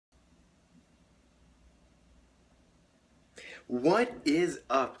What is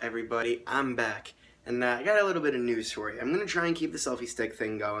up, everybody? I'm back, and I got a little bit of news for you. I'm going to try and keep the selfie stick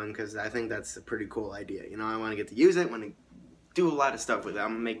thing going because I think that's a pretty cool idea. You know, I want to get to use it, want to do a lot of stuff with it. I'm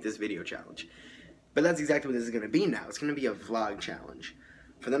going to make this video challenge. But that's exactly what this is going to be now. It's going to be a vlog challenge.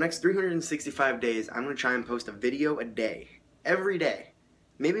 For the next 365 days, I'm going to try and post a video a day. Every day.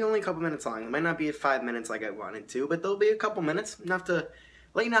 Maybe only a couple minutes long. It might not be 5 minutes like I wanted to, but there'll be a couple minutes, enough to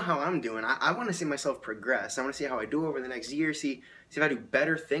let you know how I'm doing. I want to see myself progress. I want to see how I do over the next year, see if I do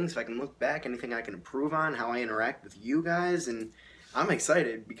better things, if I can look back, anything I can improve on, how I interact with you guys, and I'm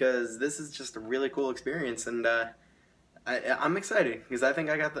excited because this is just a really cool experience, and I'm excited because I think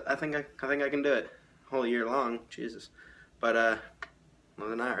I think I can do it whole year long. Jesus, but more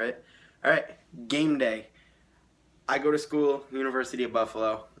than that, right? All right, game day. I go to school, University of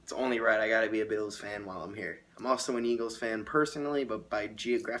Buffalo. It's only right I gotta be a Bills fan while I'm here. I'm also an Eagles fan personally, but by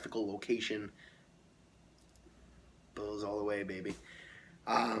geographical location, Bills all the way, baby.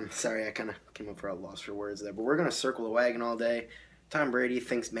 Sorry, I kind of came up for a loss for words there, but we're gonna circle the wagon all day. Tom Brady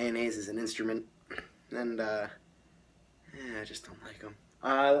thinks mayonnaise is an instrument, and I just don't like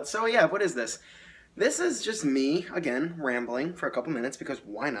him. So yeah, what is this? This is just me again rambling for a couple minutes because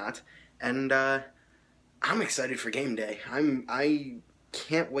why not? And I'm excited for game day. I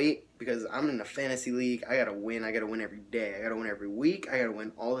can't wait because I'm in a fantasy league. I gotta win. I gotta win every day. I gotta win every week. I gotta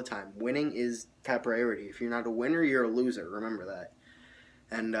win all the time. Winning is top priority. If you're not a winner, you're a loser. Remember that.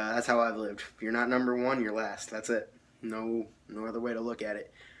 And that's how I've lived. If you're not number one, you're last. That's it. No other way to look at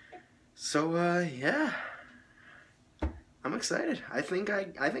it. So yeah, I'm excited. I think I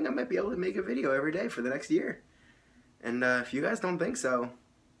might be able to make a video every day for the next year. And if you guys don't think so,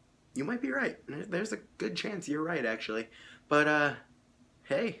 you might be right. There's a good chance you're right, actually. But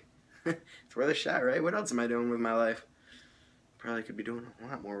hey, it's worth a shot, right? What else am I doing with my life? Probably could be doing a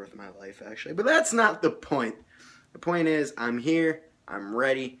lot more with my life, actually. But that's not the point. The point is, I'm here, I'm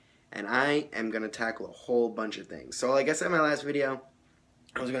ready, and I am going to tackle a whole bunch of things. So like I said in my last video,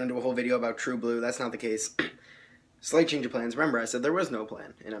 I was going to do a whole video about True Blue. That's not the case. Slight change of plans. Remember, I said there was no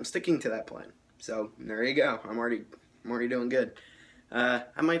plan, and I'm sticking to that plan. So there you go. I'm already doing good.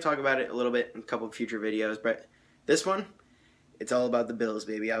 I might talk about it a little bit in a couple of future videos, but this one, it's all about the Bills,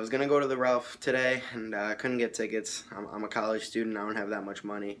 baby. I was going to go to the Ralph today, and I couldn't get tickets. I'm a college student. I don't have that much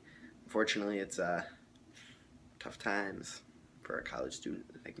money. Unfortunately, it's tough times for a college student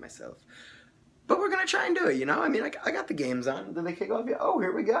like myself. But we're going to try and do it, you know? I mean, I got the games on. Did they kick off yet? Oh,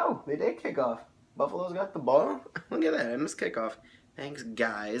 here we go. They did kick off. Buffalo's got the ball. Look at that. I missed kickoff. Thanks,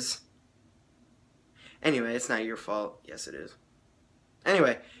 guys. Anyway, it's not your fault. Yes, it is.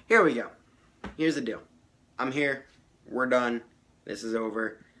 Anyway, here we go. Here's the deal. I'm here. We're done. This is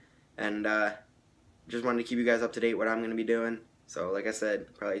over. And just wanted to keep you guys up to date what I'm going to be doing. So, like I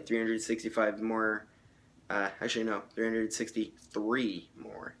said, probably 365 more. Actually, no, 363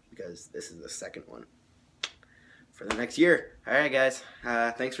 more because this is the second one for the next year. All right, guys.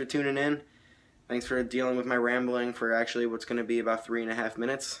 Thanks for tuning in. Thanks for dealing with my rambling for actually what's going to be about 3.5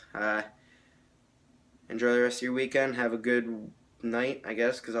 minutes. Enjoy the rest of your weekend. Have a good night, I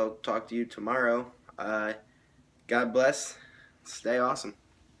guess, because I'll talk to you tomorrow. God bless. Stay awesome.